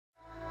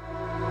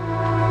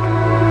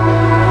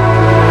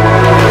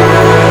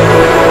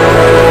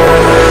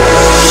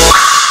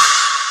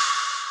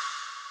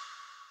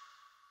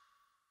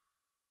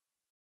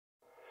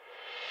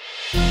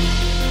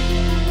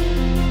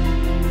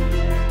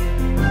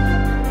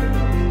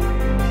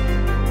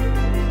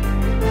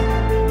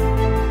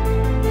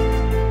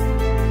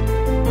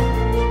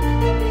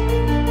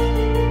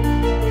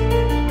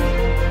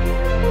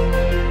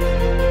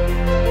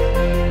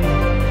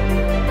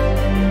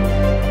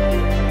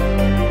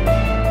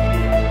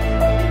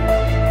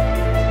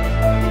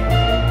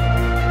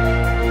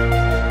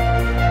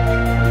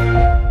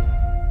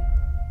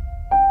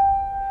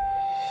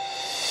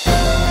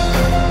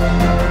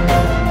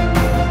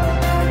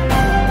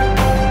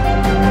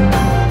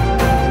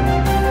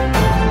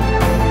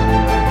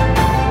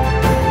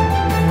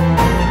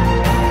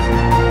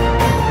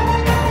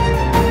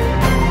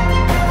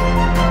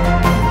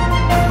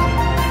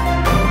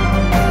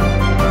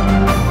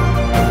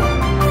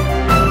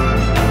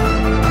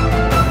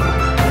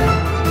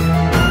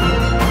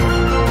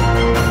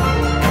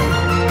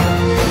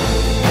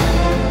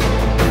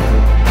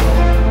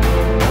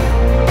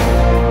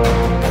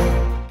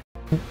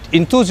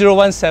in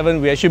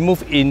 2017, we actually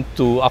moved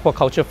into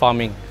aquaculture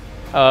farming.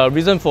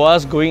 Reason for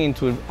us going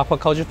into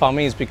aquaculture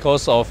farming is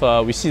because of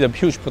we see the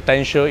huge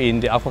potential in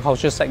the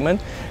aquaculture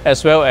segment,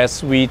 as well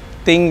as we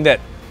think that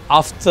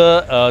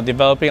after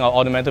developing our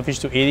ornamental fish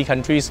to 80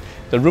 countries,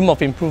 the room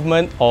of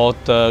improvement or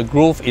the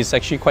growth is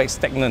actually quite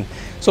stagnant.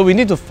 So we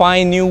need to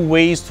find new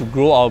ways to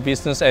grow our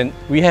business, and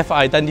we have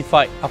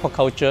identified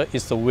aquaculture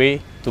is the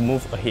way to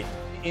move ahead.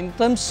 In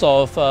terms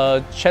of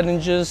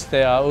challenges,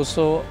 there are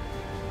also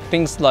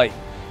things like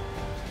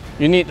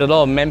you need a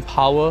lot of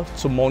manpower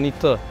to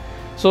monitor.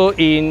 So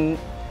in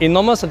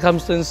normal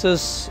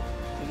circumstances,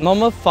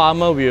 normal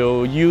farmer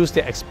will use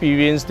their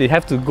experience. They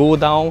have to go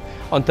down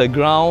on the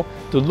ground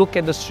to look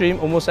at the stream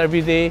almost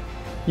every day,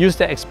 use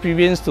their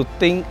experience to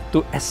think,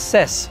 to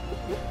assess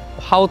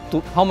how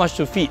much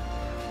to feed,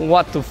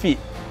 what to feed,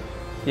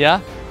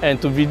 yeah,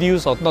 and to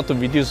reduce or not to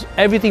reduce,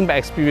 everything by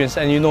experience,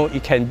 and you know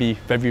it can be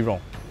very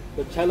wrong.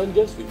 The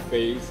challenges we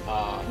face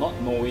are not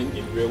knowing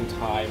in real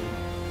time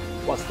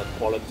what's the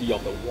quality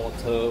of the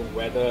water,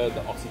 whether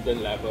the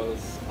oxygen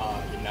levels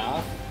are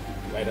enough,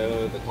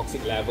 whether the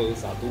toxic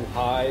levels are too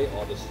high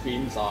or the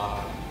streams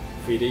are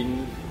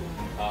feeding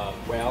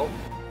well.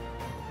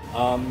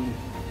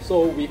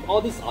 So with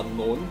all this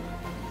unknown,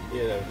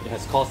 it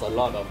has caused a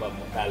lot of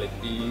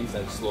mortalities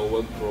and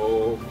slower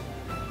growth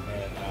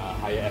and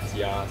higher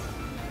FCRs.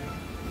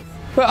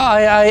 Well,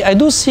 I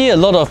do see a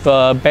lot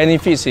of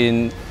benefits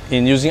in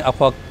using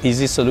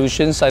AquaEasy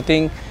solutions. I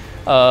think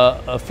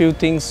a few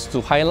things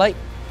to highlight.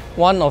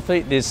 One of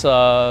it is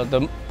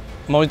the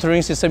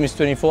monitoring system is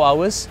 24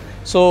 hours.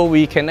 So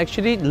we can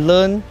actually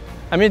learn.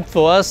 I mean,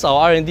 for us,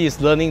 our R&D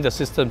is learning the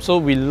system. So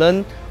we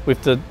learn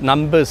with the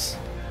numbers.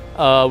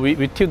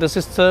 We tilt the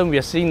system, we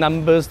are seeing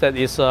numbers that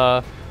is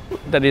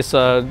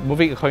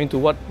moving according to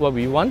what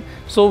we want.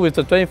 So with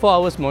the 24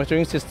 hours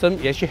monitoring system,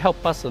 it actually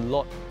helps us a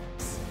lot.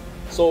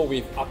 So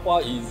with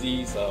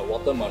AquaEasy's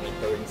water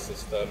monitoring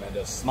system and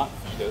the smart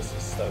feeder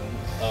system,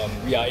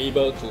 we are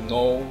able to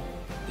know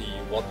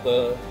the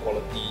water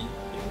quality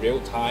in real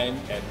time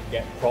and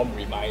get prompt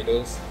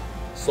reminders.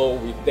 So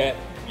with that,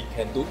 we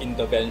can do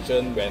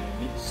intervention when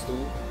needs to.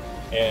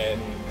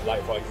 And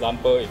like for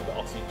example, if the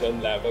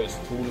oxygen level is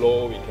too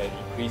low, we can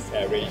increase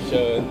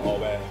aeration, or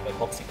when the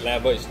toxic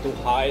level is too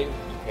high,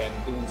 we can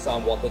do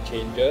some water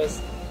changes.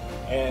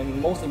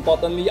 And most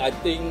importantly, I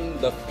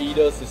think the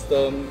feeder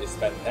system is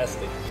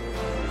fantastic.